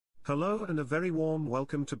Hello and a very warm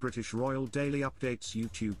welcome to British Royal Daily Updates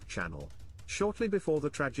YouTube channel. Shortly before the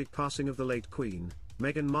tragic passing of the late Queen,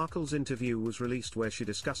 Meghan Markle's interview was released where she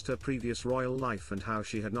discussed her previous royal life and how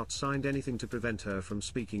she had not signed anything to prevent her from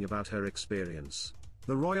speaking about her experience.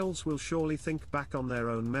 The royals will surely think back on their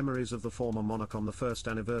own memories of the former monarch on the first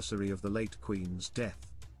anniversary of the late Queen's death.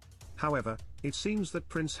 However, it seems that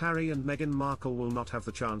Prince Harry and Meghan Markle will not have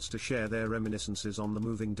the chance to share their reminiscences on the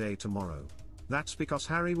moving day tomorrow. That's because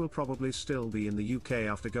Harry will probably still be in the UK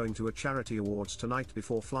after going to a charity awards tonight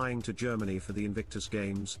before flying to Germany for the Invictus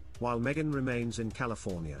Games, while Meghan remains in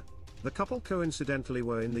California. The couple coincidentally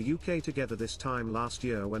were in the UK together this time last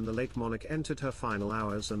year when the late monarch entered her final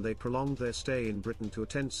hours, and they prolonged their stay in Britain to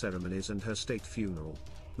attend ceremonies and her state funeral.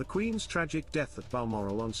 The Queen's tragic death at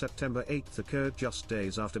Balmoral on September 8 occurred just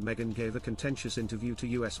days after Meghan gave a contentious interview to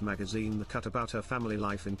US magazine The Cut about her family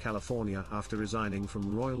life in California after resigning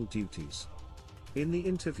from royal duties. In the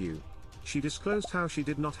interview, she disclosed how she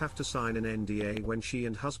did not have to sign an NDA when she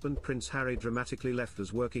and husband Prince Harry dramatically left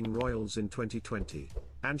as working royals in 2020,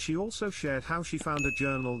 and she also shared how she found a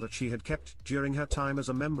journal that she had kept during her time as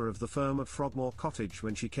a member of the firm at Frogmore Cottage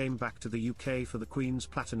when she came back to the UK for the Queen's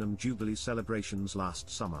Platinum Jubilee celebrations last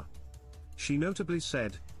summer. She notably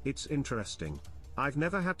said, "It's interesting. I've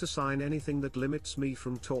never had to sign anything that limits me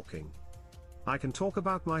from talking. I can talk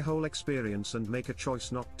about my whole experience and make a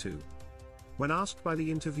choice not to." When asked by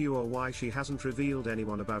the interviewer why she hasn't revealed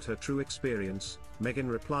anyone about her true experience, Meghan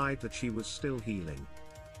replied that she was still healing.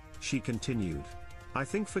 She continued, "I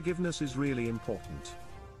think forgiveness is really important.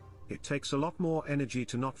 It takes a lot more energy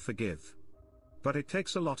to not forgive. But it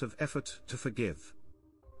takes a lot of effort to forgive.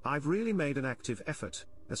 I've really made an active effort,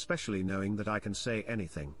 especially knowing that I can say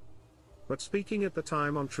anything." But speaking at the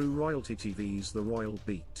time on True Royalty TV's The Royal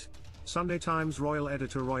Beat, Sunday Times royal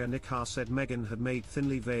editor Roya Nikar said Meghan had made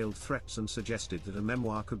thinly veiled threats and suggested that a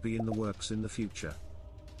memoir could be in the works in the future.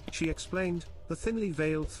 She explained, "The thinly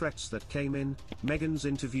veiled threats that came in Meghan's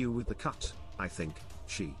interview with The Cut, I think,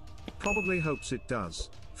 she probably hopes it does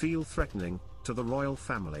feel threatening to the royal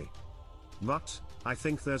family. But I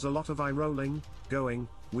think there's a lot of eye rolling, going,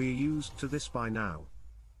 we're used to this by now.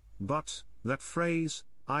 But that phrase,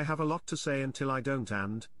 I have a lot to say until I don't,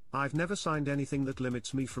 and I've never signed anything that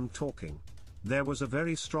limits me from talking. There was a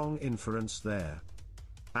very strong inference there.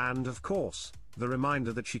 And of course, the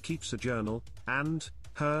reminder that she keeps a journal, and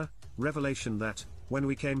her revelation that, when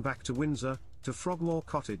we came back to Windsor, to Frogmore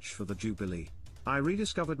Cottage for the Jubilee, I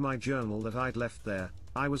rediscovered my journal that I'd left there.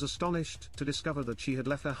 I was astonished to discover that she had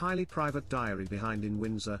left a highly private diary behind in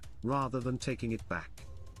Windsor, rather than taking it back.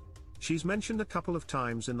 She's mentioned a couple of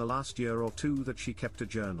times in the last year or two that she kept a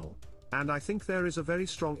journal. And I think there is a very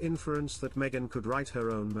strong inference that Meghan could write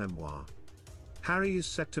her own memoir." Harry is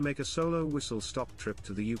set to make a solo whistle-stop trip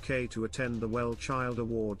to the UK to attend the Well Child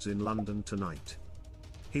Awards in London tonight.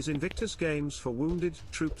 His Invictus Games for wounded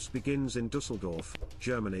troops begins in Dusseldorf,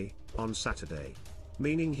 Germany, on Saturday,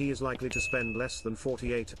 meaning he is likely to spend less than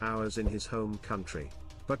 48 hours in his home country.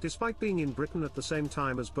 But despite being in Britain at the same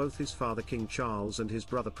time as both his father King Charles and his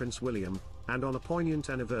brother Prince William, and on a poignant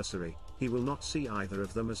anniversary, he will not see either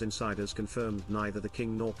of them, as insiders confirmed neither the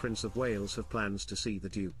King nor Prince of Wales have plans to see the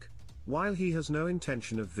Duke, while he has no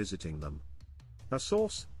intention of visiting them. A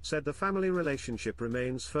source said the family relationship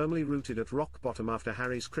remains firmly rooted at rock bottom after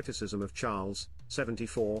Harry's criticism of Charles,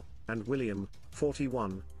 74, and William,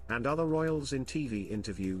 41, and other royals in TV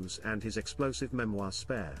interviews and his explosive memoir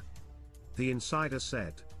Spare. The insider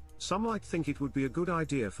said, "Some might think it would be a good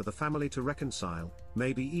idea for the family to reconcile,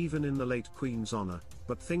 maybe even in the late Queen's honor,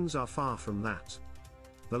 but things are far from that."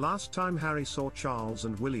 The last time Harry saw Charles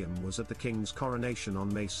and William was at the King's coronation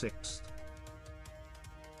on May 6.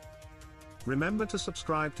 Remember to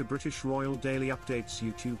subscribe to British Royal Daily Updates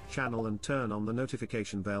YouTube channel and turn on the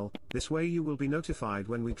notification bell. This way you will be notified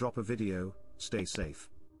when we drop a video. Stay safe.